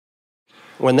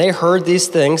When they heard these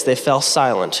things, they fell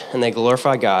silent, and they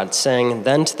glorified God, saying,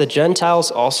 "Then to the Gentiles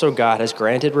also God has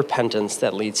granted repentance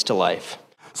that leads to life."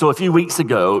 So a few weeks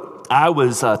ago, I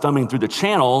was thumbing through the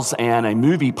channels, and a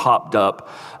movie popped up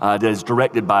that was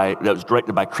directed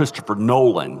by Christopher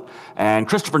Nolan. And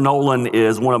Christopher Nolan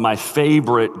is one of my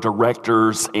favorite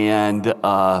directors and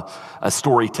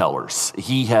storytellers.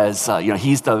 He has,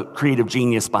 he's the creative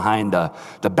genius behind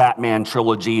the Batman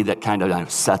trilogy that kind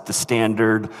of set the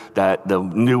standard that the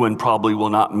new one probably will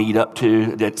not meet up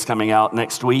to. That's coming out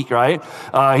next week, right?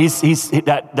 He's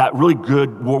that really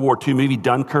good World War II movie,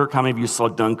 Dunkirk. How many of you saw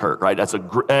Dunkirk? Right, that's a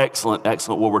excellent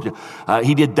World War II.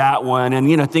 He did that one,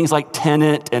 and things like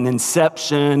Tenet and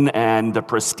Inception and The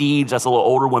Prestige. That's a little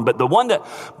older one, but the one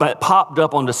that popped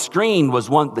up on the screen was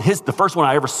the first one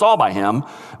I ever saw by him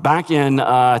back in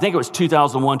I think it was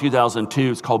 2001,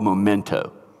 2002. It's called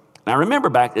Memento. And I remember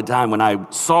back at the time when I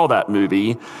saw that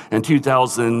movie in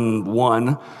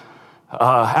 2001.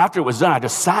 After it was done, I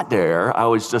just sat there. I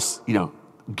was just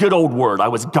good old word. I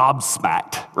was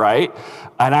gobsmacked, right?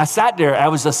 And I sat there. I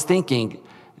was just thinking,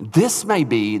 this may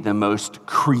be the most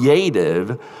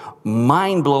creative,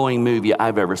 mind-blowing movie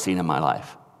I've ever seen in my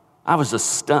life. I was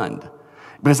just stunned.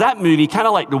 Because that movie, kind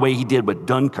of like the way he did with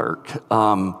Dunkirk,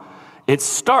 it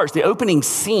starts, the opening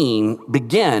scene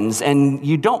begins, and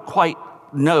you don't quite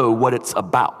know what it's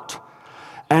about.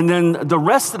 And then the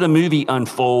rest of the movie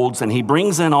unfolds, and he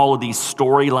brings in all of these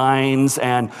storylines.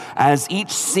 And as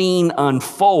each scene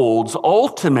unfolds,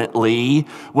 ultimately,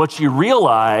 what you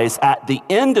realize at the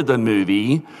end of the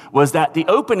movie was that the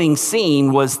opening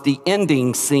scene was the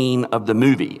ending scene of the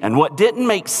movie. And what didn't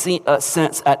make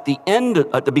sense at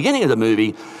the beginning of the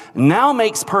movie now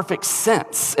makes perfect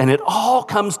sense. And it all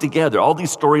comes together, all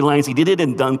these storylines. He did it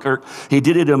in Dunkirk. He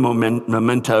did it in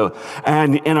Memento.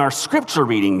 And in our scripture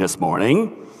reading this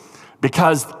morning,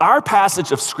 because our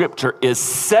passage of scripture is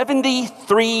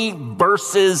 73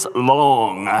 verses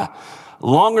long,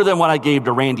 longer than what I gave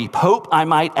to Randy Pope, I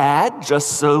might add,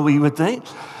 just so we would think.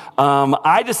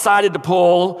 I decided to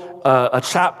pull a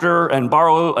chapter and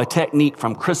borrow a technique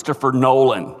from Christopher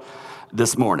Nolan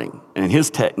this morning and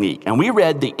his technique. And we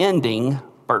read the ending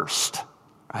first,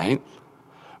 right?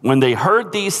 When they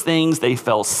heard these things, they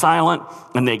fell silent,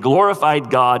 and they glorified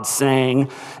God, saying,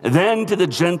 "Then to the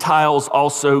Gentiles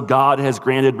also God has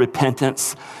granted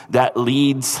repentance that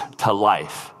leads to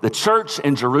life." The church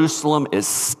in Jerusalem is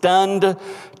stunned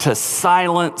to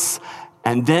silence,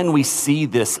 and then we see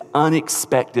this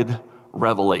unexpected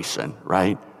revelation,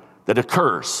 right, that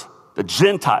occurs. The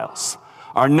Gentiles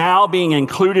are now being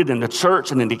included in the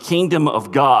church and in the kingdom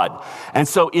of God. And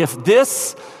so if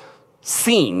this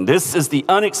scene, this is the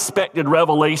unexpected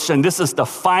revelation, this is the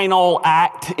final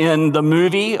act in the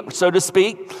movie, so to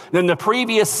speak, then the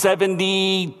previous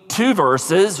 72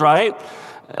 verses, right,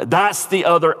 that's the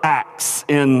other acts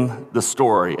in the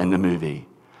story, in the movie.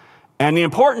 And the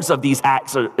importance of these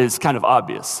acts is kind of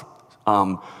obvious.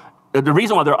 The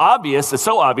reason why they're obvious, is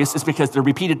so obvious, is because they're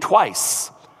repeated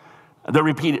twice.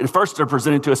 First, they're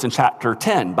presented to us in chapter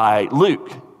 10 by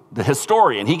Luke, the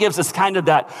historian. He gives us kind of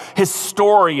that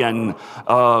historian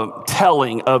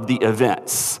telling of the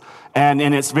events. And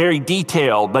it's very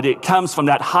detailed, but it comes from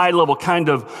that high level kind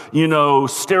of,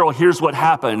 sterile, here's what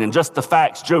happened, and just the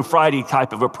facts, Joe Friday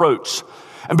type of approach.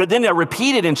 But then they're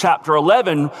repeated in chapter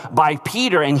 11 by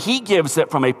Peter, and he gives it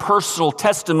from a personal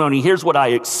testimony, here's what I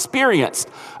experienced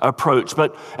approach.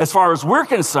 But as far as we're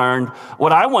concerned,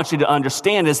 what I want you to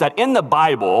understand is that in the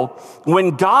Bible,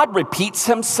 when God repeats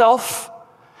himself,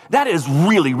 that is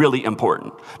really, really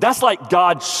important. That's like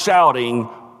God shouting,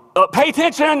 pay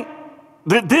attention.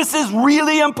 This is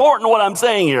really important what I'm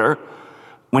saying here.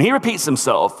 When he repeats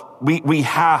himself, we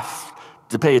have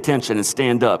to pay attention and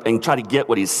stand up and try to get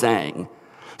what he's saying.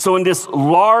 So in this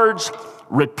large,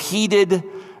 repeated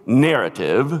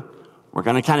narrative, we're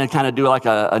going to kind of do like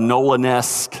a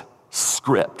Nolan-esque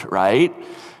script, right?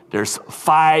 There's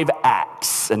 5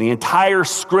 acts, and the entire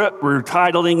script, we're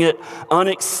titling it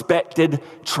Unexpected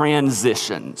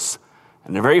Transitions.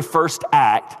 And the very first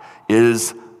act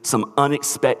is some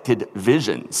unexpected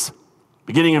visions.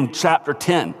 Beginning in chapter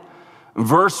 10,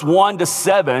 verse 1 to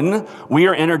 7, we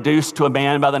are introduced to a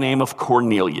man by the name of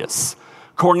Cornelius.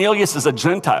 Cornelius is a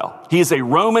Gentile. He is a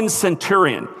Roman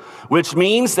centurion, which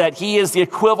means that he is the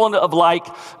equivalent of like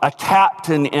a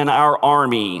captain in our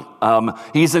army.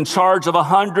 He's in charge of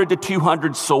 100 to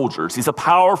 200 soldiers. He's a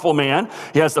powerful man.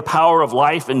 He has the power of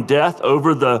life and death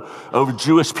over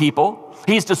Jewish people.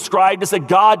 He's described as a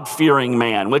God-fearing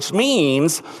man, which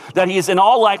means that he has in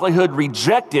all likelihood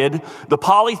rejected the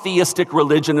polytheistic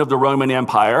religion of the Roman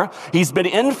Empire. He's been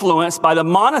influenced by the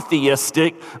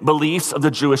monotheistic beliefs of the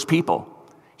Jewish people.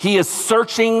 He is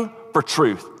searching for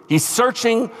truth. He's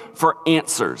searching for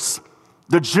answers.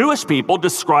 The Jewish people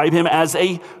describe him as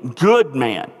a good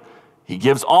man. He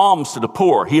gives alms to the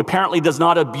poor. He apparently does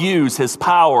not abuse his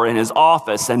power in his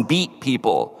office and beat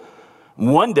people.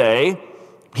 One day,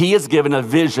 he is given a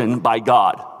vision by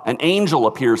God. An angel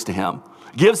appears to him,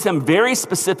 gives him very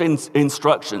specific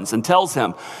instructions, and tells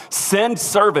him, send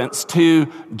servants to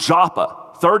Joppa,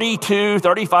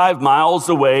 35 miles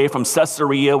away from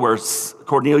Caesarea where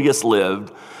Cornelius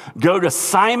lived. Go to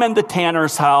Simon the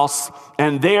tanner's house,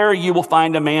 and there you will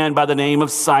find a man by the name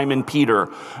of Simon Peter.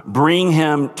 Bring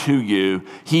him to you.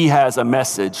 He has a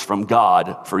message from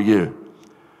God for you.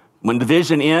 When the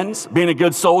vision ends, being a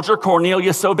good soldier,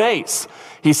 Cornelius obeys.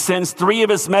 He sends 3 of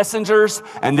his messengers,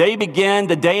 and they begin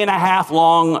the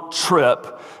 1.5-day-long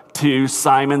trip to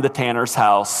Simon the tanner's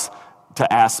house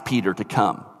to ask Peter to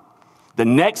come. The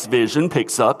next vision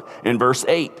picks up in verse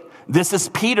 8. This is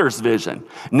Peter's vision.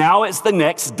 Now it's the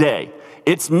next day.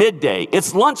 It's midday.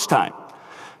 It's lunchtime.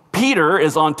 Peter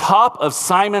is on top of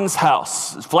Simon's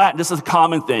house. It's flat. This is a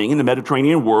common thing in the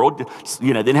Mediterranean world.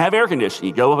 They didn't have air conditioning.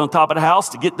 You go up on top of the house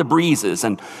to get the breezes.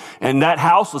 And that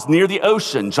house was near the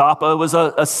ocean. Joppa was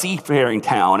a seafaring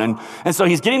town. And so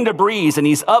he's getting the breeze, and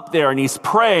he's up there, and he's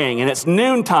praying, and it's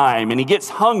noontime, and he gets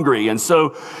hungry. And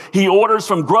so he orders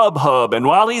from Grubhub. And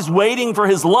while he's waiting for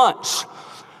his lunch,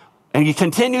 and he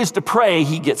continues to pray,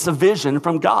 he gets a vision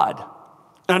from God.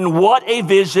 And what a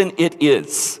vision it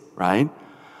is, right?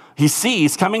 He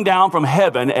sees coming down from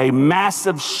heaven a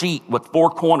massive sheet with 4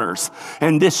 corners.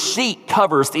 And this sheet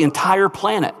covers the entire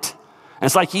planet. And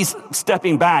it's like he's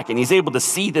stepping back and he's able to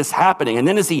see this happening. And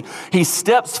then as he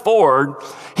steps forward,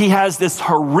 he has this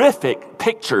horrific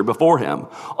picture before him.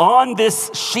 On this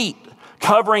sheet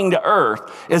covering the earth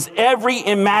is every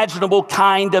imaginable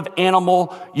kind of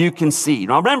animal you can see.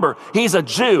 Now remember, he's a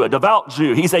Jew, a devout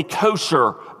Jew. He's a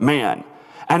kosher man.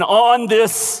 And on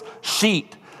this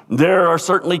sheet, there are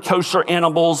certainly kosher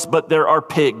animals, but there are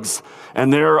pigs,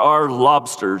 and there are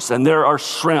lobsters, and there are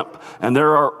shrimp, and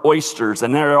there are oysters,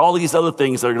 and there are all these other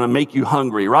things that are going to make you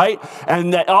hungry, right?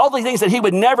 And that all the things that he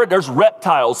would never, there's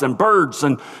reptiles and birds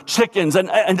and chickens and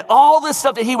all this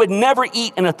stuff that he would never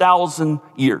eat in 1,000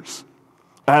 years.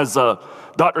 As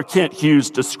Dr. Kent Hughes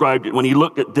described it when he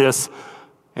looked at this,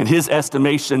 in his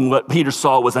estimation, what Peter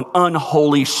saw was an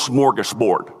unholy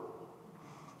smorgasbord,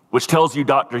 which tells you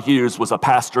Dr. Hughes was a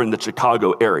pastor in the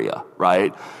Chicago area,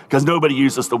 right? Because nobody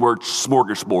uses the word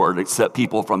smorgasbord except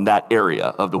people from that area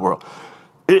of the world.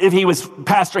 If he was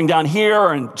pastoring down here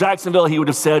or in Jacksonville, he would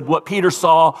have said what Peter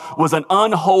saw was an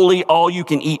unholy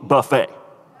all-you-can-eat buffet,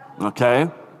 okay?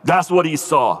 That's what he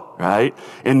saw, right,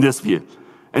 in this view.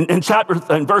 In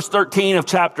verse 13 of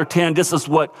chapter 10, this is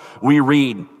what we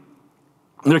read. And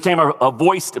there came a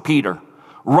voice to Peter.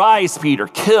 Rise, Peter,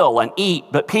 kill and eat.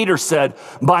 But Peter said,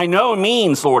 by no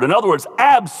means, Lord. In other words,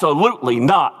 absolutely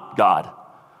not, God.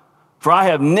 For I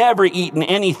have never eaten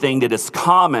anything that is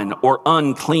common or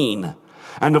unclean.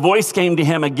 And the voice came to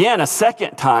him again a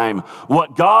second time.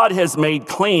 What God has made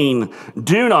clean,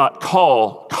 do not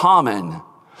call common.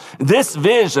 This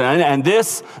vision and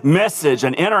this message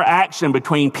and interaction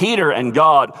between Peter and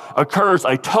God occurs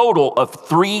a total of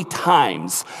 3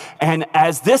 times. And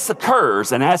as this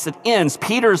occurs and as it ends,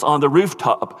 Peter's on the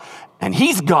rooftop and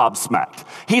he's gobsmacked.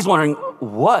 He's wondering,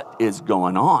 what is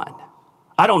going on?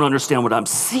 I don't understand what I'm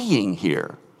seeing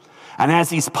here. And as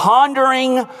he's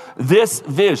pondering this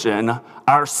vision,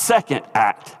 our second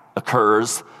act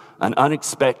occurs, an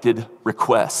unexpected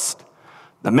request.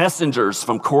 The messengers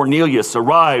from Cornelius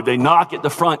arrive. They knock at the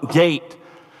front gate.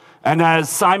 And as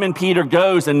Simon Peter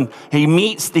goes and he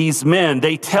meets these men,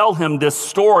 they tell him this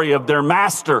story of their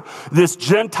master, this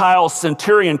Gentile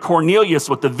centurion Cornelius,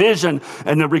 with the vision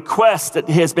and the request that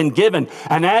has been given.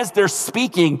 And as they're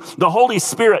speaking, the Holy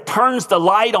Spirit turns the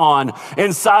light on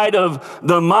inside of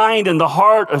the mind and the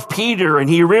heart of Peter. And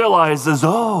he realizes,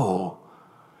 oh,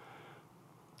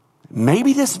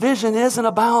 maybe this vision isn't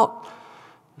about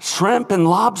shrimp and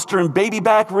lobster and baby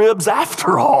back ribs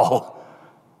after all.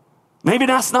 Maybe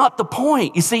that's not the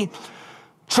point. You see,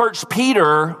 Church,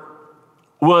 Peter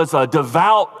was a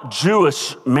devout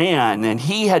Jewish man, and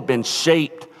he had been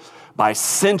shaped by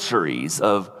centuries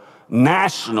of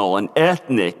national and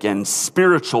ethnic and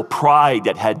spiritual pride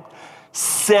that had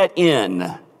set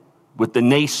in with the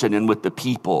nation and with the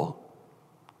people.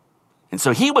 And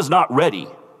so he was not ready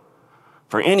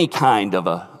for any kind of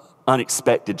a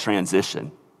unexpected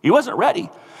transition. He wasn't ready.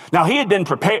 Now, he had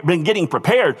been getting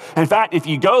prepared. In fact, if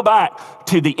you go back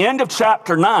to the end of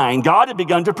chapter 9, God had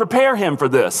begun to prepare him for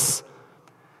this.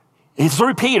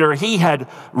 Through Peter, he had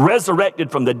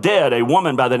resurrected from the dead a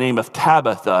woman by the name of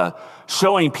Tabitha.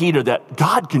 showing Peter that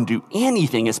God can do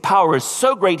anything. His power is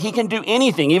so great, he can do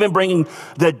anything, even bringing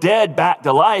the dead back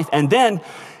to life. And then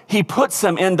he puts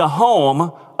him in the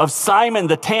home of Simon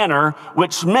the tanner,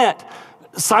 which meant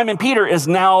Simon Peter is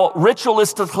now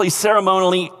ritualistically,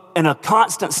 ceremonially in a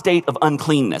constant state of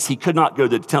uncleanness. He could not go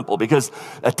to the temple because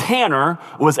a tanner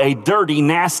was a dirty,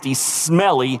 nasty,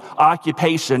 smelly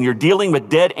occupation. You're dealing with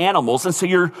dead animals, and so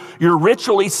you're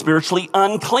ritually, spiritually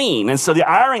unclean. And so the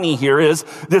irony here is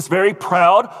this very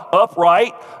proud,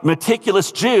 upright,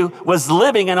 meticulous Jew was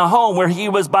living in a home where he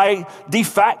was by de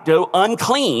facto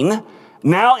unclean,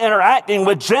 now interacting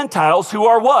with Gentiles who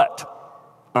are what?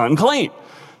 Unclean.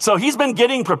 So he's been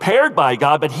getting prepared by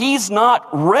God, but he's not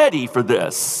ready for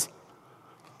this.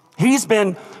 He's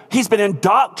been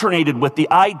indoctrinated with the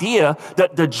idea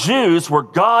that the Jews were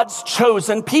God's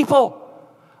chosen people.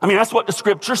 I mean, that's what the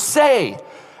scriptures say.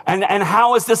 And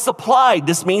how is this applied?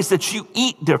 This means that you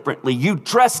eat differently, you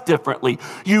dress differently,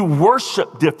 you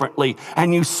worship differently,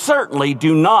 and you certainly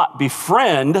do not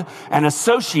befriend and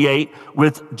associate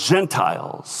with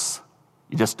Gentiles.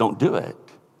 You just don't do it.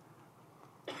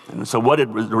 And so the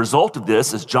result of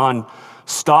this, as John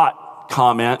Stott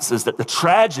comments, is that the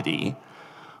tragedy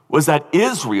was that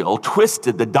Israel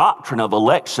twisted the doctrine of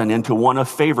election into one of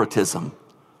favoritism.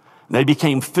 They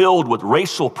became filled with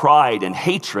racial pride and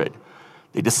hatred.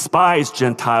 They despised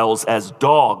Gentiles as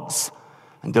dogs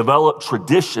and developed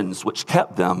traditions which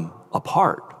kept them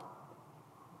apart.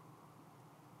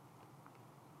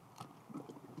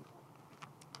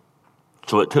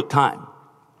 So it took time.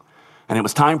 And it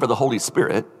was time for the Holy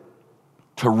Spirit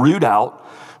to root out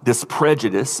this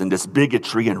prejudice and this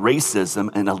bigotry and racism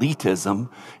and elitism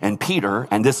in Peter,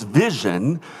 and this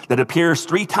vision that appears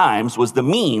 3 times was the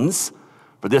means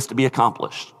for this to be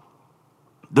accomplished.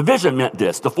 The vision meant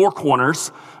this: the 4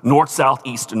 corners, north, south,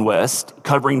 east, and west,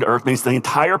 covering the earth, means the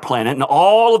entire planet and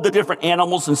all of the different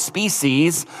animals and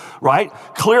species, right?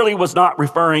 Clearly was not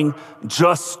referring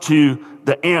just to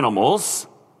the animals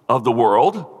of the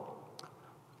world.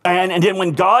 And then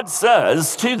when God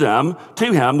says to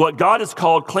him, what God has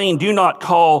called clean, do not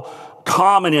call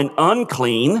common and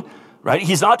unclean, right?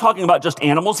 He's not talking about just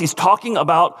animals. He's talking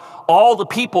about all the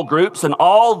people groups and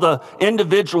all the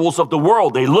individuals of the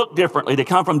world. They look differently. They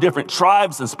come from different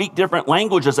tribes and speak different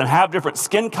languages and have different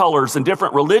skin colors and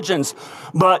different religions.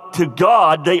 But to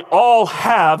God, they all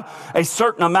have a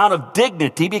certain amount of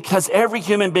dignity because every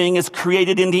human being is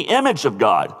created in the image of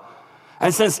God.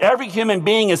 And since every human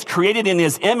being is created in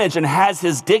his image and has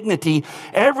his dignity,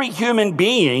 every human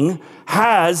being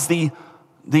has the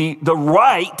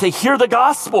right to hear the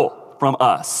gospel from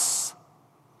us.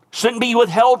 Shouldn't be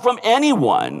withheld from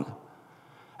anyone.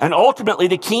 And ultimately,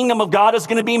 the kingdom of God is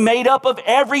going to be made up of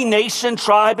every nation,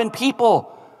 tribe, and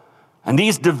people. And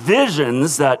these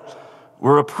divisions that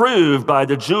were approved by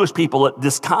the Jewish people at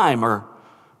this time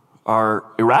are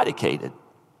eradicated.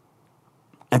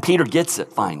 And Peter gets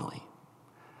it finally.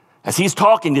 As he's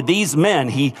talking to these men,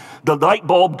 the light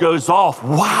bulb goes off.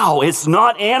 Wow, it's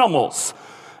not animals.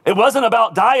 It wasn't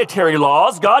about dietary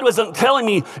laws. God wasn't telling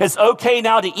me it's okay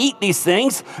now to eat these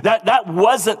things. That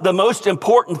wasn't the most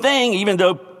important thing, even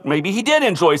though maybe he did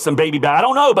enjoy some baby back. I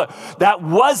don't know, but that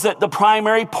wasn't the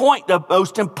primary point. The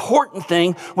most important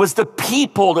thing was the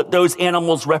people that those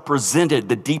animals represented,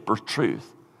 the deeper truth.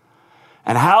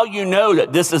 And how you know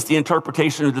that this is the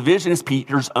interpretation of the vision is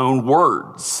Peter's own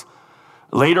words.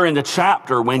 Later in the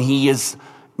chapter, when he is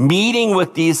meeting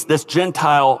with this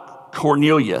Gentile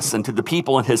Cornelius and to the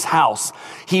people in his house,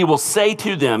 he will say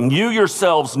to them, you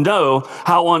yourselves know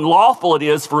how unlawful it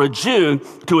is for a Jew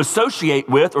to associate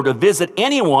with or to visit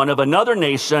anyone of another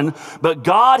nation, but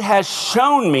God has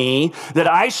shown me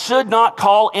that I should not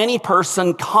call any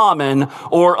person common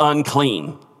or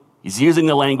unclean. He's using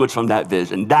the language from that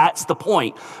vision. That's the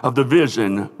point of the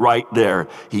vision right there.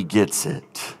 He gets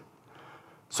it.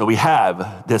 So we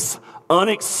have this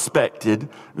unexpected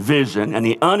vision and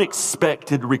the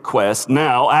unexpected request.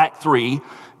 Now, Act 3,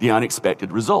 the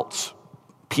unexpected results.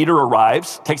 Peter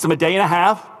arrives, takes him a day and a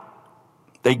half.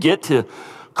 They get to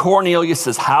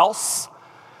Cornelius' house.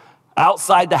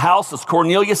 Outside the house is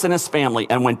Cornelius and his family.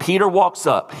 And when Peter walks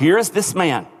up, here's this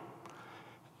man,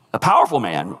 a powerful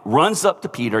man, runs up to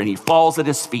Peter and he falls at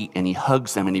his feet and he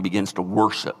hugs him and he begins to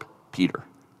worship Peter.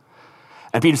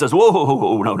 And Peter says,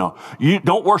 whoa, no. You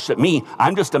don't worship me.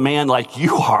 I'm just a man like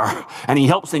you are. And he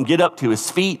helps him get up to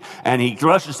his feet and he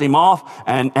brushes him off.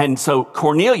 And so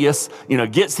Cornelius,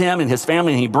 gets him and his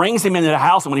family and he brings him into the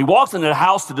house. And when he walks into the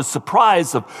house, to the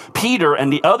surprise of Peter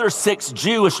and the other 6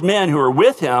 Jewish men who are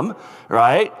with him,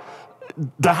 right?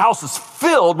 The house is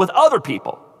filled with other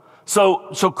people.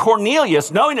 So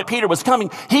Cornelius, knowing that Peter was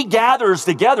coming, he gathers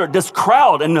together this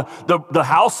crowd, and the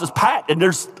house is packed, and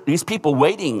there's these people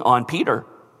waiting on Peter.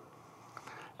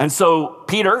 And so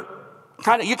Peter,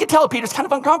 you can tell Peter's kind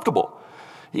of uncomfortable.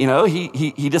 You know,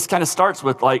 he just kind of starts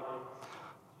with like,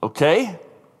 okay,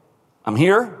 I'm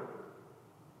here.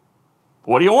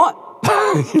 What do you want?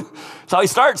 So he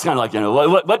starts kind of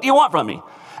like, what do you want from me?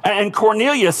 And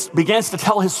Cornelius begins to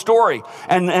tell his story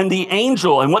and the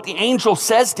angel and what the angel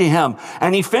says to him.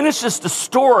 And he finishes the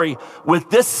story with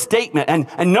this statement.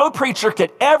 And no preacher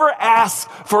could ever ask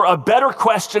for a better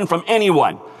question from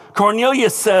anyone.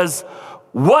 Cornelius says,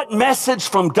 what message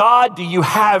from God do you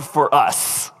have for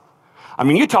us? I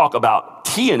mean, you talk about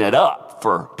teeing it up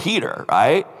for Peter,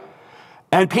 right?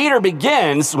 And Peter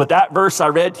begins with that verse I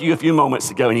read to you a few moments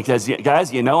ago. And he says,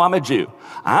 guys, you know I'm a Jew.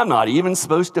 I'm not even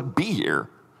supposed to be here.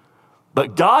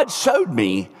 But God showed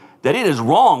me that it is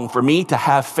wrong for me to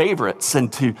have favorites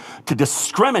and to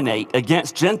discriminate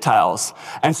against Gentiles.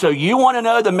 And so you want to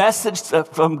know the message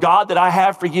from God that I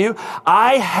have for you?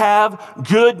 I have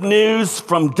good news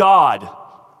from God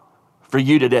for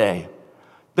you today.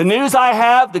 The news I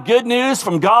have, the good news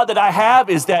from God that I have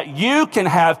is that you can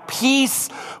have peace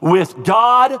with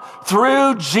God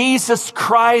through Jesus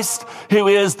Christ, who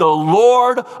is the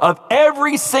Lord of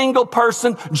every single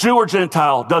person, Jew or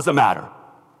Gentile, doesn't matter.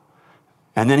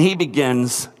 And then he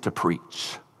begins to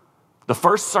preach the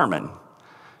first sermon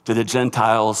to the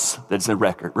Gentiles that's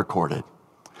recorded.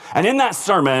 And in that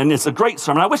sermon, it's a great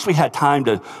sermon. I wish we had time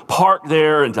to park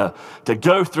there and to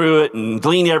go through it and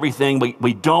glean everything.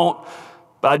 We don't.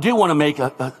 But I do want to make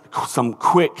some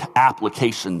quick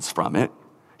applications from it.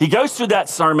 He goes through that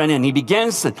sermon and he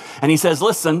begins and he says,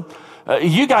 listen,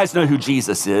 you guys know who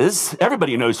Jesus is.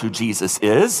 Everybody knows who Jesus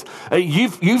is.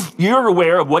 You're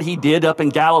aware of what he did up in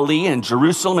Galilee and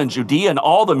Jerusalem and Judea and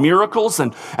all the miracles.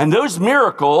 And those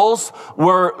miracles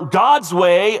were God's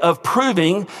way of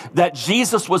proving that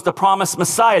Jesus was the promised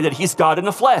Messiah, that he's God in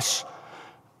the flesh.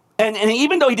 And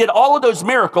even though he did all of those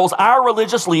miracles, our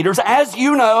religious leaders, as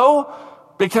you know,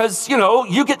 because,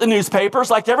 you get the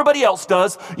newspapers like everybody else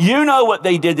does. You know what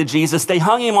they did to Jesus. They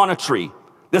hung him on a tree.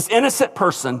 This innocent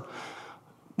person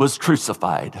was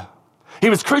crucified.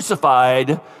 He was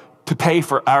crucified to pay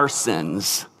for our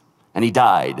sins, and he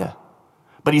died.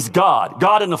 But he's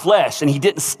God in the flesh, and he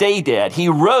didn't stay dead. He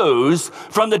rose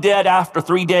from the dead after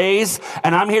 3 days,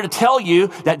 and I'm here to tell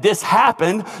you that this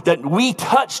happened, that we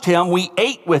touched him, we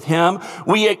ate with him,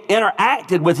 we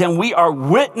interacted with him. We are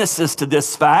witnesses to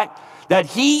this fact, that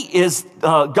he is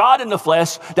God in the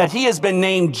flesh, that he has been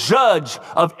named judge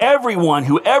of everyone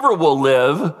who ever will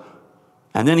live.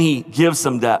 And then he gives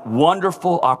them that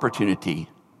wonderful opportunity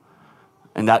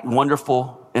and that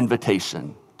wonderful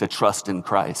invitation to trust in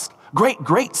Christ.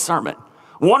 Great sermon.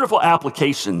 Wonderful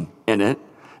application in it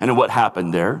and in what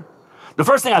happened there. The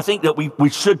first thing I think that we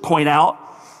should point out,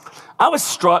 I was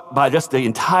struck by just the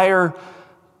entire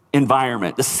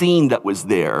environment, the scene that was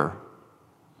there.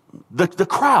 The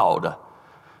crowd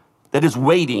that is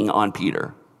waiting on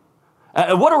Peter.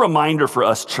 What a reminder for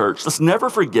us, church. Let's never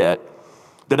forget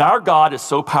that our God is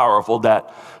so powerful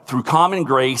that through common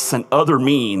grace and other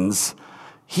means,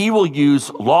 he will use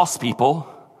lost people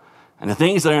and the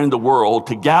things that are in the world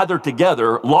to gather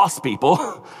together lost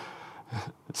people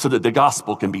so that the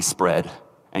gospel can be spread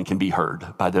and can be heard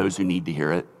by those who need to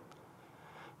hear it.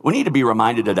 We need to be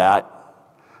reminded of that.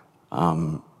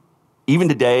 Even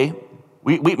today,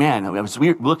 we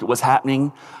look at what's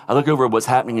happening. I look over at what's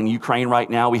happening in Ukraine right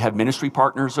now. We have ministry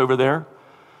partners over there.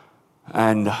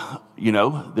 And,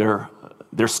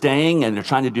 they're staying and they're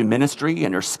trying to do ministry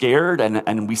and they're scared.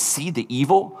 And we see the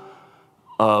evil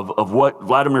of what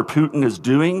Vladimir Putin is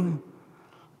doing.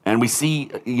 And we see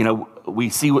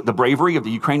what the bravery of the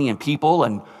Ukrainian people.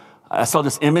 And I saw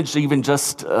this image even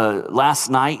just last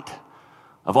night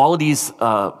of all of these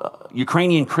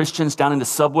Ukrainian Christians down in the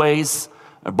subways,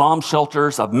 bomb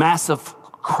shelters, a massive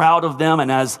crowd of them.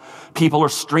 And as people are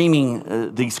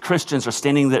streaming, these Christians are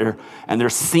standing there and they're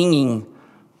singing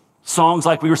songs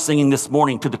like we were singing this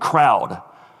morning to the crowd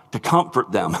to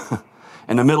comfort them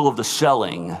in the middle of the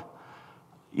shelling.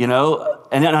 And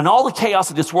in all the chaos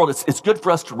of this world, it's good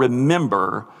for us to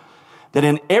remember that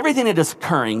in everything that is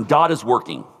occurring, God is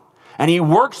working. And he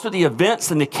works through the events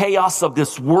and the chaos of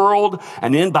this world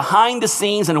and then behind the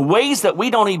scenes in ways that we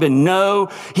don't even know.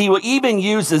 He even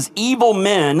uses evil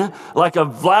men like a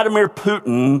Vladimir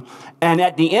Putin. And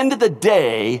at the end of the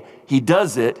day, he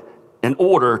does it in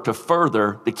order to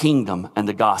further the kingdom and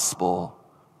the gospel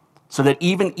so that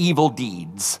even evil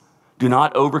deeds do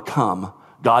not overcome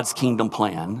God's kingdom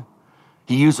plan.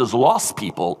 He uses lost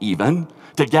people even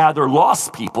to gather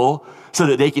lost people so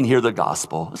that they can hear the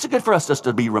gospel. It's good for us just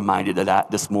to be reminded of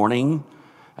that this morning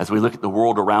as we look at the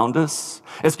world around us.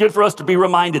 It's good for us to be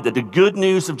reminded that the good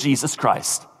news of Jesus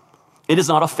Christ, it is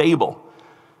not a fable.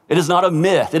 It is not a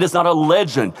myth. It is not a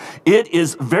legend. It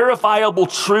is verifiable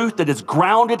truth that is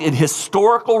grounded in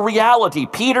historical reality.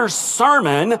 Peter's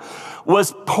sermon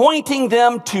was pointing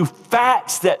them to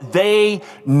facts that they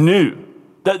knew,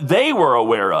 that they were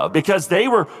aware of, because they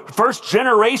were first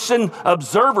generation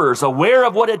observers aware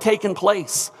of what had taken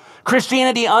place.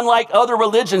 Christianity, unlike other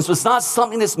religions, was not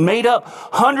something that's made up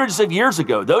hundreds of years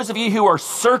ago. Those of you who are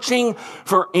searching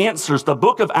for answers, the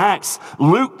book of Acts,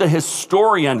 Luke, the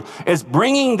historian, is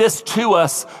bringing this to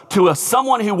us,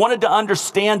 someone who wanted to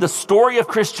understand the story of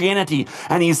Christianity,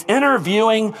 and he's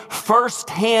interviewing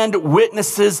firsthand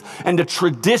witnesses and the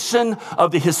tradition of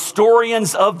the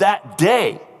historians of that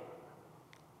day,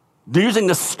 using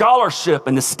the scholarship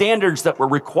and the standards that were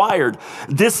required.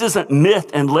 This isn't myth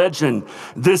and legend.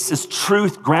 This is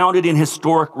truth grounded in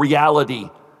historic reality.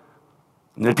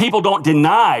 And the people don't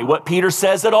deny what Peter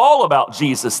says at all about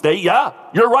Jesus.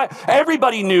 You're right.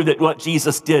 Everybody knew that what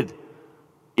Jesus did.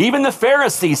 Even the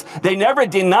Pharisees, they never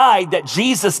denied that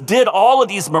Jesus did all of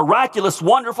these miraculous,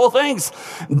 wonderful things.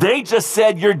 They just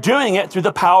said, you're doing it through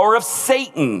the power of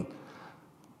Satan,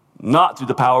 not through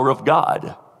the power of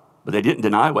God. But they didn't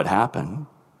deny what happened.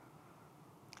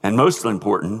 And most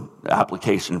important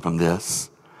application from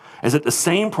this is that the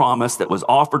same promise that was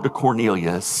offered to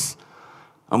Cornelius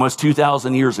almost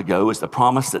 2,000 years ago is the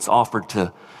promise that's offered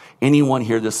to anyone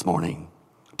here this morning.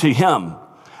 To him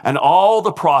and all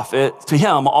the prophets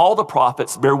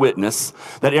bear witness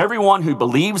that everyone who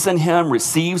believes in him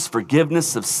receives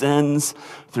forgiveness of sins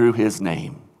through his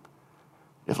name.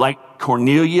 If, like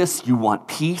Cornelius, you want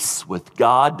peace with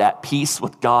God, that peace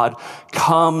with God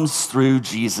comes through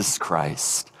Jesus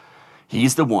Christ.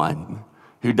 He's the one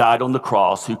who died on the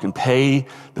cross, who can pay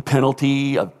the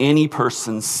penalty of any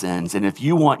person's sins. And if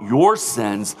you want your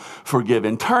sins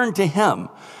forgiven, turn to him,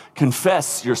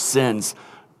 confess your sins,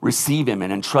 receive him,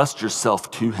 and entrust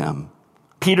yourself to him.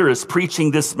 Peter is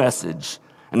preaching this message,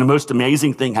 and the most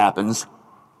amazing thing happens.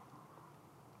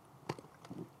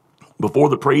 Before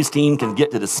the praise team can get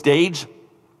to the stage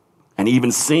and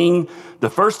even sing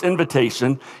the first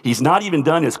invitation, he's not even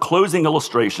done his closing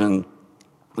illustration.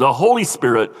 The Holy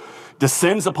Spirit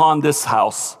descends upon this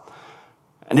house,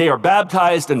 and they are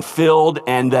baptized and filled,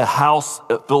 and the house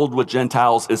filled with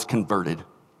Gentiles is converted.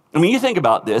 I mean, you think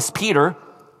about this. Peter,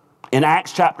 in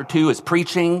Acts chapter 2, is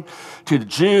preaching to the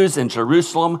Jews in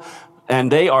Jerusalem,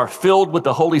 and they are filled with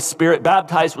the Holy Spirit,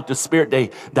 baptized with the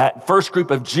Spirit. That first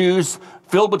group of Jews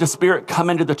filled with the Spirit come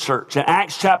into the church. In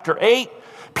Acts chapter 8,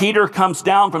 Peter comes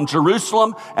down from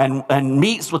Jerusalem and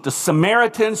meets with the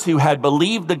Samaritans who had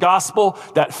believed the gospel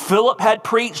that Philip had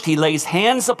preached. He lays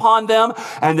hands upon them,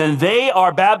 and then they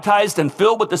are baptized and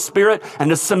filled with the Spirit, and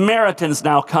the Samaritans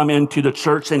now come into the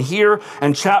church. And here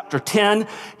in chapter 10,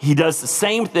 he does the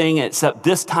same thing, except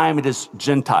this time it is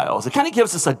Gentiles. It kind of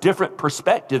gives us a different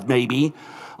perspective maybe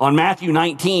on Matthew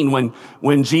 19,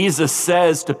 when Jesus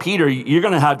says to Peter, you're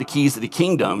going to have the keys to the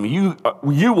kingdom. You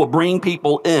will bring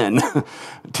people in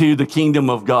to the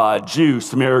kingdom of God, Jew,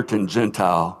 Samaritan,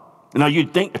 Gentile. Now,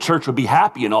 you'd think the church would be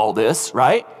happy in all this,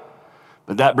 right?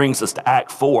 But that brings us to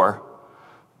Act 4,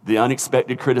 the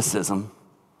unexpected criticism.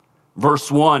 Verse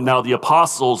 1, now the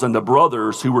apostles and the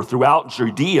brothers who were throughout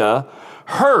Judea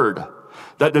heard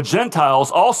that the Gentiles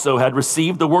also had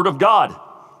received the word of God.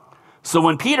 So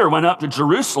when Peter went up to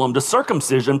Jerusalem, the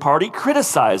circumcision party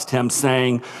criticized him,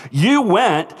 saying, you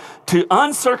went to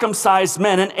uncircumcised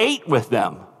men and ate with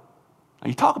them. Now,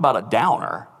 you talk about a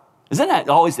downer. Isn't that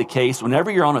always the case?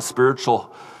 Whenever you're on a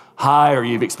spiritual high or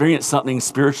you've experienced something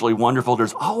spiritually wonderful,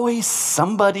 there's always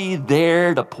somebody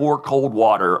there to pour cold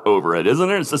water over it, isn't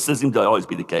there? It just seems to always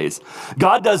be the case.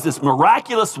 God does this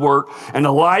miraculous work in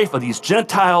the life of these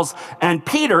Gentiles, and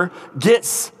Peter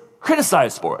gets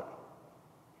criticized for it.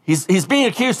 He's being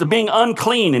accused of being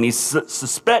unclean, and he's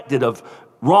suspected of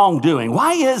wrongdoing.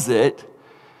 Why is it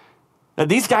that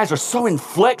these guys are so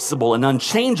inflexible and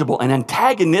unchangeable and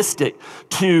antagonistic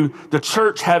to the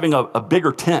church having a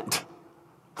bigger tent?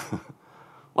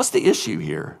 What's the issue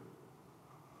here?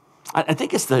 I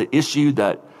think it's the issue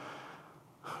that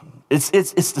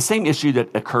it's the same issue that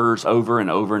occurs over and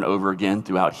over and over again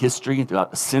throughout history and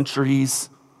throughout the centuries.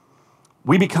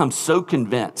 We become so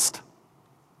convinced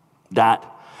that,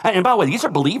 and by the way, these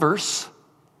are believers.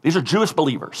 These are Jewish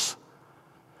believers.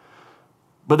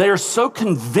 But they are so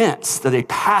convinced that a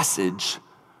passage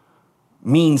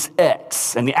means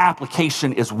X and the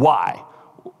application is Y.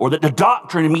 or that the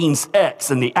doctrine means X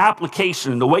and the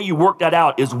application and the way you work that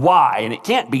out is Y and it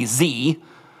can't be Z,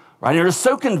 right? They're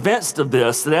so convinced of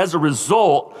this that as a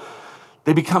result,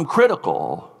 they become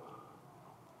critical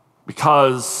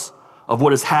because of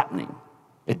what is happening.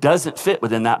 It doesn't fit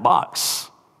within that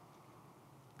box.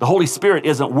 The Holy Spirit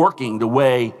isn't working the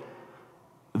way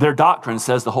their doctrine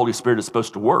says the Holy Spirit is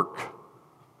supposed to work.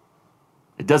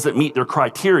 It doesn't meet their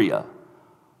criteria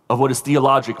of what is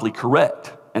theologically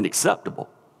correct and acceptable.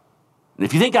 And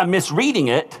if you think I'm misreading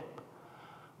it,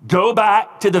 go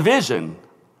back to the vision.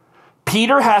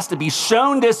 Peter has to be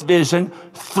shown this vision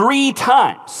 3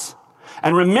 times.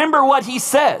 And remember what he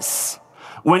says.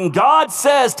 When God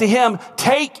says to him,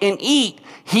 take and eat,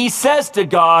 he says to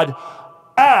God,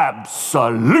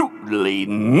 absolutely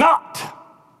not.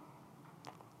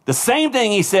 The same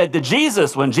thing he said to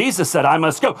Jesus when Jesus said, I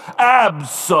must go.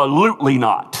 Absolutely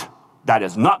not. That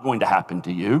is not going to happen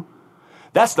to you.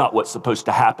 That's not what's supposed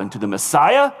to happen to the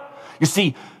Messiah. You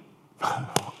see,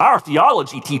 our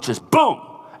theology teaches boom,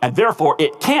 and therefore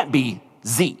it can't be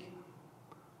Z.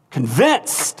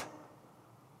 Convinced.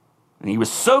 And he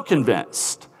was so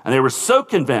convinced, and they were so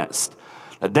convinced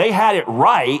that they had it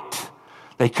right,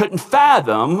 they couldn't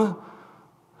fathom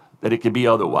that it could be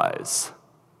otherwise.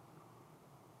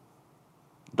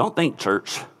 Don't think,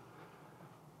 church,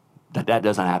 that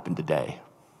doesn't happen today.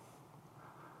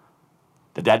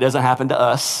 That doesn't happen to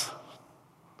us.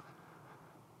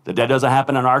 That doesn't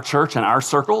happen in our church and our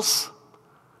circles.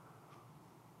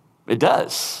 It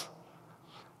does.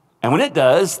 And when it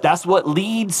does, that's what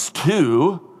leads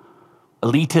to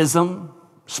elitism,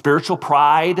 spiritual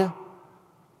pride,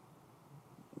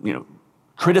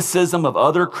 criticism of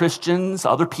other Christians,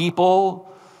 other people,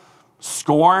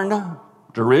 scorn,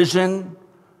 derision.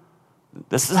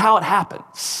 This is how it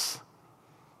happens.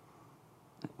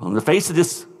 Well, in the face of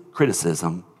this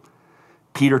criticism,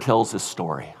 Peter tells his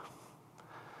story.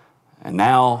 And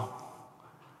now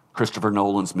Christopher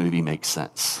Nolan's movie makes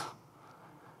sense.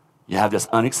 You have this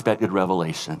unexpected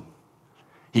revelation.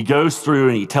 He goes through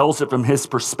and he tells it from his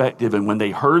perspective, and when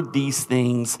they heard these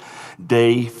things,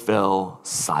 they fell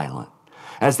silent.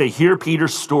 As they hear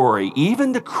Peter's story,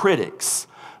 even the critics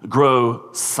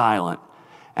grow silent.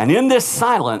 And in this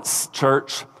silence,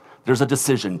 church, there's a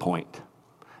decision point.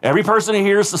 Every person who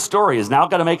hears the story has now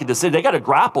got to make a decision. They got to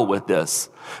grapple with this.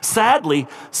 Sadly,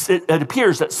 it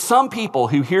appears that some people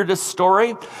who hear this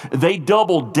story, they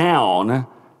double down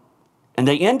and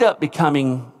they end up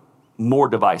becoming more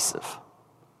divisive.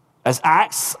 As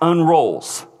Acts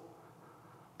unrolls,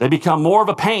 they become more of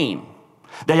a pain.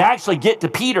 They actually get to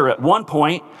Peter at one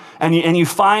point, and you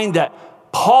find that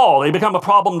they become a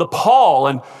problem to Paul,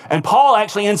 and Paul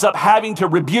actually ends up having to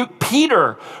rebuke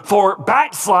Peter for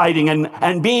backsliding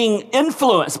and being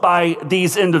influenced by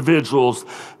these individuals.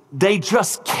 They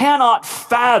just cannot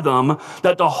fathom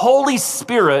that the Holy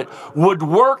Spirit would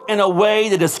work in a way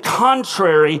that is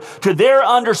contrary to their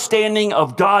understanding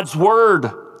of God's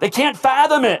word. They can't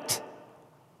fathom it.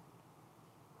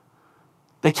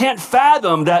 They can't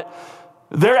fathom that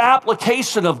their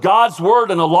application of God's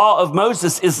word and the law of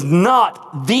Moses is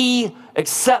not the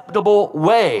acceptable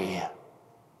way.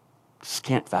 Just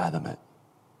can't fathom it.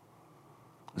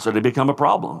 So they become a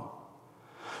problem.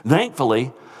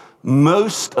 Thankfully,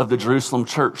 most of the Jerusalem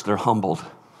church, they're humbled.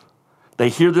 They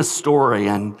hear this story,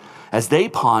 and as they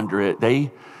ponder it,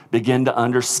 they begin to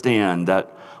understand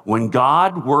that when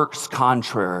God works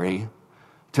contrary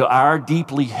to our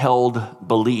deeply held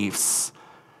beliefs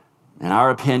and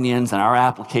our opinions and our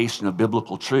application of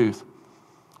biblical truth,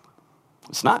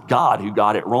 it's not God who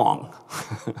got it wrong.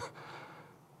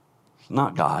 It's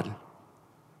not God.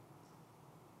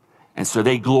 And so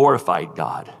they glorified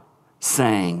God,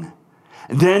 saying,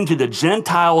 then to the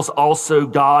Gentiles also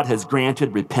God has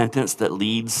granted repentance that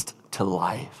leads to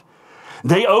life.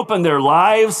 They open their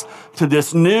lives to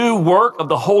this new work of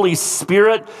the Holy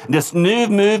Spirit, this new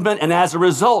movement, and as a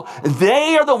result,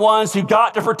 they are the ones who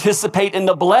got to participate in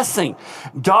the blessing.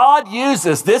 God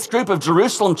uses this group of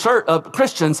Jerusalem church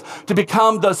Christians to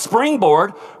become the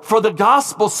springboard for the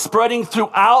gospel spreading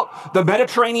throughout the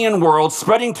Mediterranean world,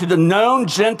 spreading to the known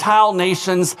Gentile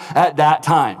nations at that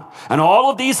time. And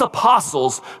all of these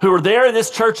apostles who were there in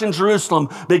this church in Jerusalem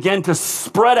began to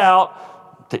spread out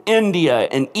to India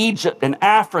and Egypt and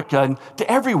Africa and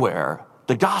to everywhere.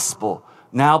 The gospel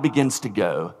now begins to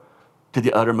go to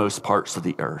the uttermost parts of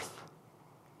the earth.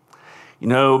 You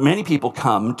know, many people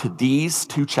come to these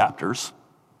 2 chapters,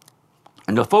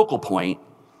 and the focal point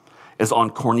is on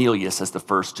Cornelius as the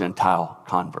first Gentile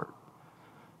convert.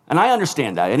 And I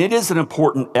understand that, and it is an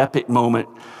important epic moment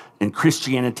in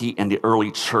Christianity and the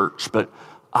early church, but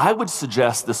I would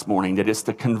suggest this morning that it's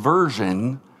the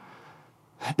conversion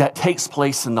that takes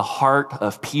place in the heart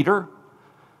of Peter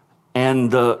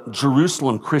and the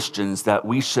Jerusalem Christians that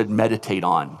we should meditate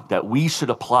on, that we should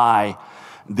apply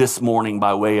this morning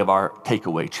by way of our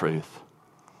takeaway truth.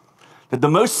 That the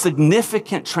most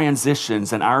significant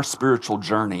transitions in our spiritual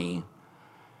journey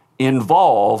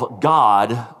involve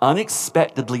God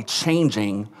unexpectedly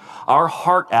changing our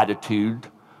heart attitude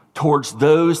towards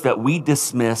those that we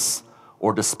dismiss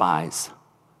or despise.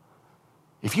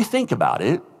 If you think about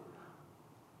it,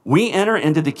 we enter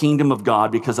into the kingdom of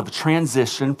God because of a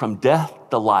transition from death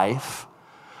to life,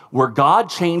 where God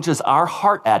changes our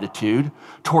heart attitude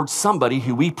towards somebody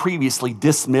who we previously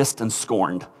dismissed and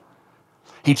scorned.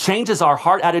 He changes our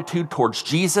heart attitude towards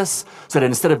Jesus so that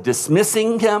instead of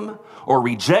dismissing him or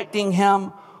rejecting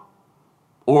him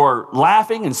or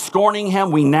laughing and scorning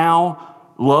him, we now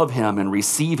love him and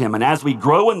receive him. And as we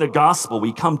grow in the gospel,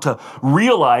 we come to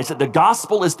realize that the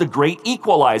gospel is the great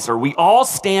equalizer. We all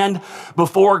stand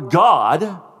before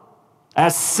God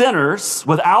as sinners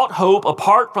without hope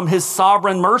apart from his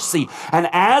sovereign mercy. And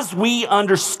as we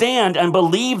understand and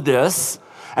believe this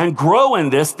and grow in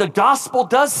this, the gospel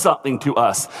does something to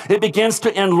us. It begins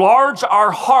to enlarge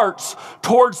our hearts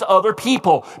towards other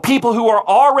people, people who are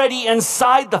already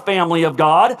inside the family of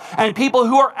God and people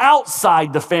who are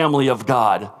outside the family of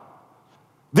God.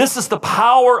 This is the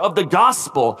power of the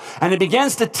gospel, and it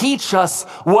begins to teach us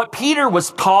what Peter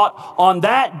was taught on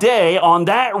that day, on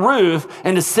that roof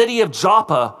in the city of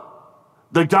Joppa.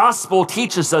 The gospel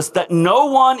teaches us that no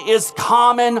one is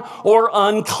common or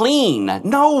unclean,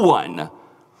 no one.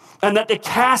 And that the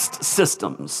caste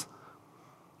systems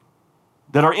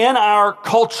that are in our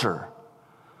culture,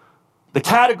 the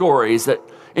categories that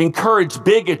encourage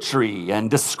bigotry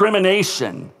and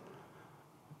discrimination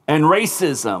and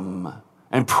racism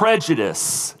and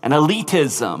prejudice and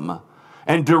elitism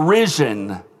and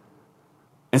derision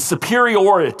and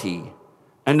superiority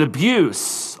and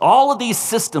abuse, all of these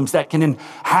systems that can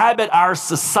inhabit our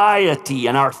society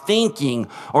and our thinking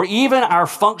or even our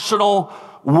functional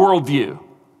worldview.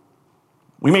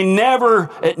 We may never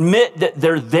admit that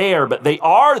they're there, but they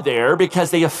are there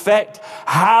because they affect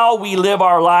how we live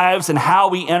our lives and how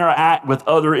we interact with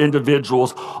other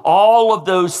individuals. All of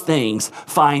those things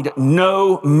find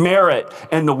no merit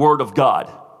in the Word of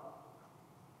God.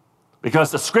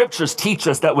 Because the scriptures teach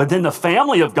us that within the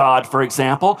family of God, for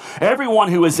example,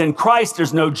 everyone who is in Christ,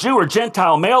 there's no Jew or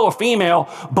Gentile, male or female,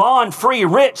 bond, free,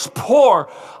 rich, poor,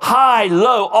 high,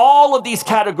 low. All of these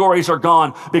categories are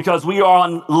gone because we are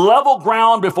on level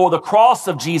ground before the cross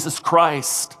of Jesus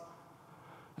Christ.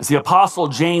 As the Apostle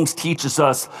James teaches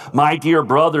us, my dear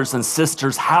brothers and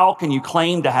sisters, how can you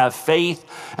claim to have faith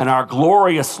in our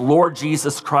glorious Lord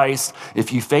Jesus Christ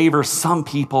if you favor some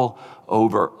people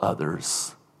over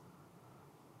others?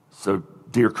 So,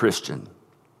 dear Christian,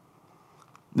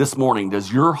 this morning,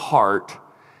 does your heart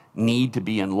need to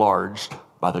be enlarged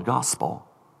by the gospel?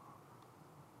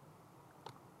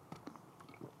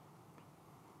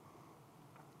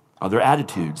 Are there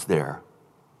attitudes there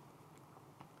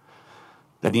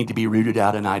that need to be rooted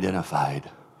out and identified?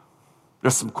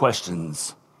 There's some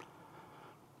questions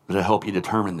that help you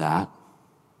determine that.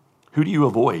 Who do you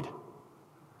avoid?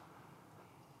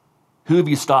 Who have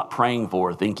you stopped praying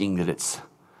for, thinking that it's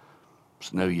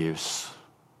no use?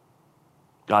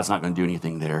 God's not going to do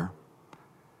anything there.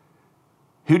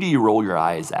 Who do you roll your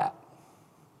eyes at?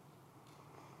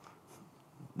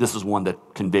 This is one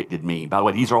that convicted me. By the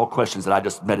way, these are all questions that I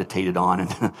just meditated on,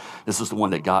 and this is the one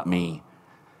that got me.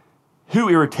 Who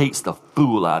irritates the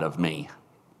fool out of me?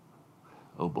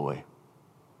 Oh boy.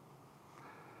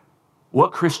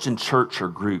 What Christian church or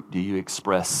group do you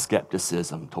express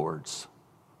skepticism towards?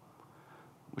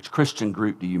 Which Christian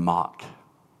group do you mock?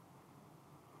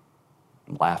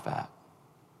 Laugh at?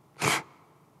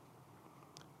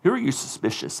 Who are you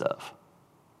suspicious of?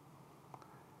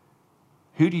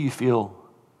 Who do you feel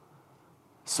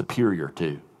superior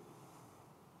to?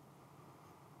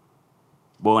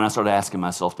 Well, when I started asking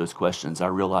myself those questions, I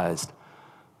realized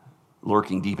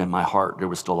lurking deep in my heart, there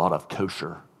was still a lot of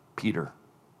kosher Peter,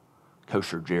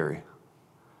 kosher Jerry.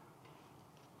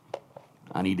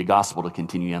 I need the gospel to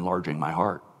continue enlarging my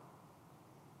heart.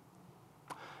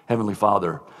 Heavenly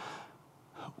Father,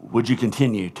 would you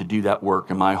continue to do that work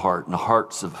in my heart and the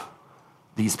hearts of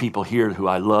these people here who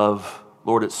I love?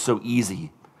 Lord, it's so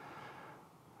easy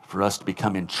for us to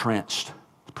become entrenched,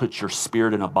 to put your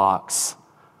spirit in a box,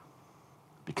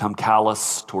 become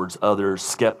callous towards others,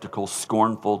 skeptical,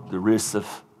 scornful,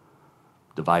 derisive,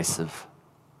 divisive,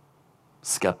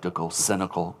 skeptical,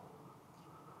 cynical,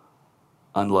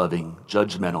 unloving,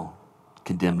 judgmental,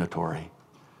 condemnatory.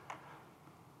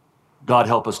 God,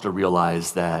 help us to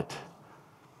realize that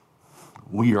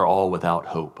We are all without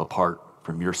hope apart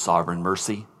from your sovereign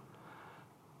mercy.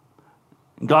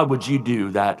 God, would you do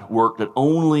that work that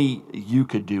only you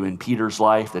could do in Peter's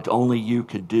life, that only you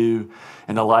could do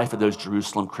in the life of those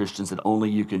Jerusalem Christians, that only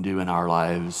you can do in our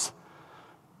lives?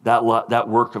 That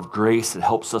work of grace that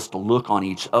helps us to look on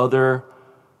each other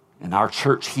in our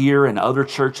church here and other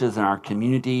churches in our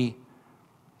community,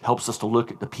 helps us to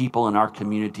look at the people in our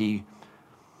community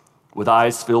with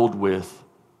eyes filled with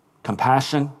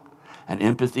compassion and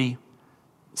empathy,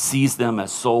 sees them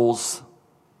as souls,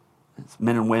 as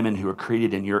men and women who are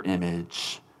created in your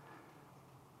image,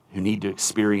 who need to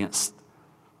experience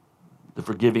the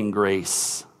forgiving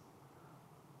grace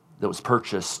that was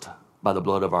purchased by the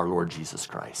blood of our Lord Jesus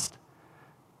Christ.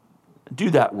 Do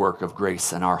that work of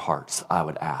grace in our hearts, I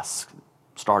would ask,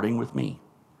 starting with me.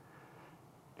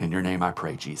 In your name I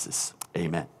pray, Jesus.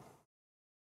 Amen.